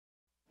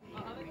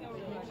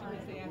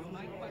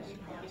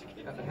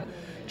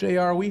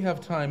JR, we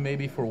have time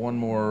maybe for one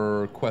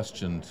more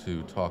question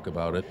to talk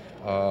about it.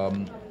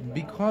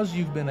 Because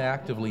you've been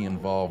actively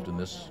involved in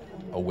this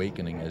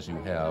awakening as you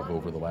have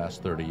over the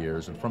last 30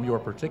 years, and from your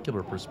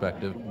particular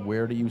perspective,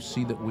 where do you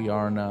see that we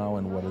are now,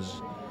 and what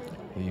is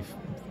the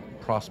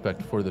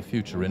prospect for the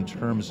future in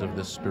terms of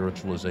this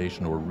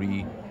spiritualization or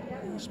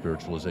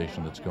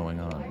re-spiritualization that's going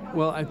on?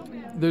 Well,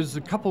 there's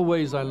a couple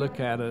ways I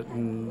look at it,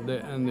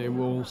 and they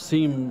will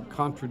seem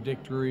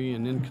contradictory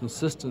and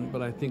inconsistent,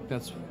 but I think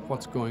that's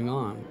what's going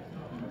on.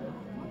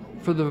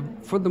 For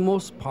the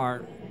most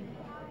part,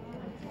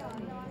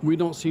 we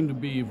don't seem to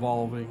be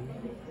evolving.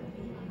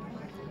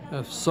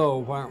 If so,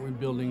 why aren't we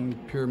building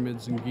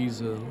pyramids in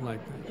Giza?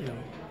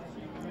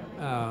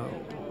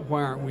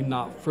 Why aren't we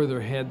not further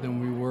ahead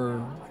than we were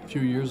a few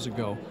years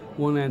ago?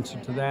 One answer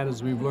to that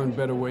is we've learned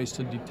better ways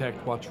to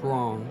detect what's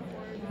wrong,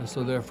 and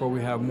so therefore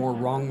we have more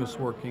wrongness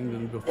working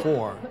than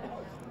before.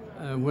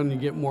 When you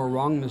get more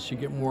wrongness, you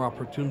get more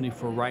opportunity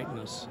for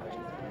rightness.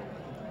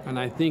 And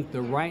I think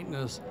the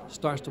rightness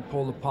starts to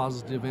pull the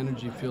positive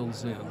energy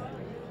fields in.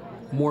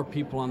 More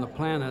people on the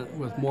planet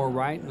with more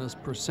rightness,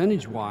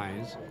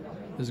 percentage-wise,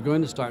 is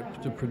going to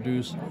start to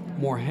produce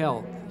more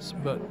health.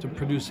 But to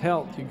produce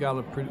health, you got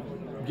to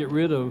get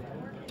rid of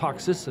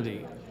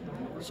toxicity.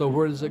 So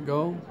where does it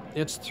go?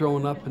 It's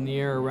thrown up in the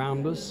air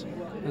around us,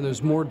 and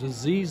there's more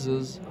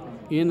diseases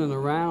in and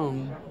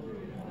around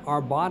our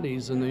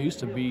bodies than there used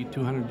to be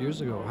 200 years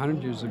ago,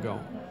 100 years ago.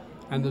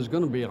 And there's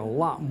going to be a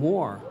lot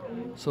more.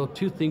 So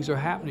two things are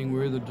happening.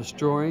 We're either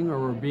destroying or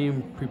we're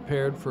being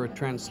prepared for a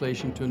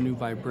translation to a new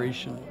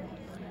vibration.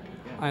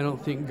 I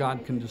don't think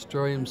God can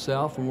destroy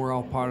himself, and we're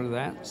all part of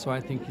that. So I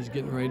think he's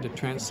getting ready to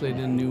translate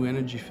in new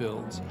energy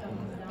fields.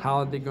 How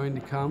are they going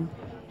to come?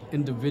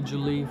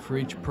 Individually for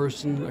each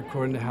person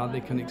according to how they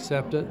can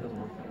accept it,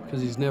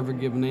 because he's never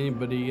given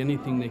anybody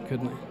anything they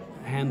couldn't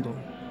handle.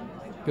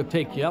 He'll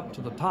take you up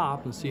to the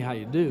top and see how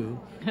you do,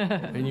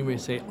 and you may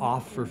say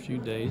off for a few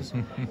days.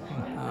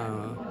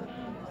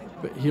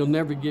 But he'll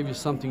never give you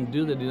something to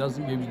do that he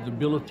doesn't give you the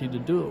ability to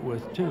do it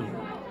with, too.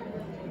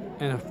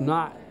 And if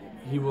not,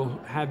 he will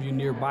have you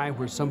nearby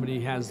where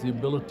somebody has the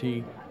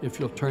ability, if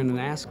you'll turn and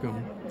ask him,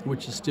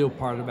 which is still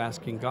part of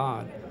asking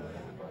God.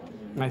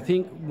 And I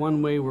think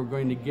one way we're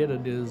going to get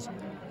it is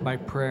by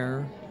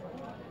prayer,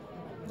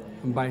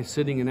 and by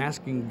sitting and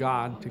asking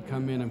God to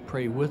come in and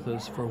pray with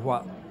us for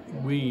what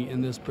we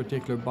in this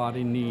particular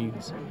body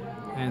needs,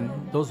 and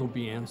those will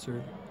be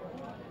answered.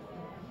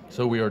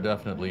 So we are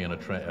definitely at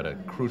a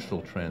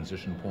crucial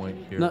transition point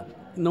here.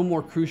 No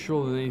more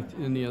crucial than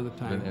any other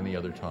time. Than any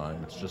other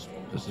time.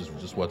 This is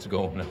just what's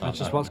going on. That's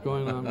just what's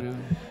going on,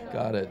 yeah.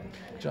 Got it.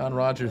 John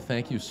Roger,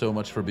 thank you so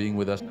much for being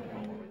with us.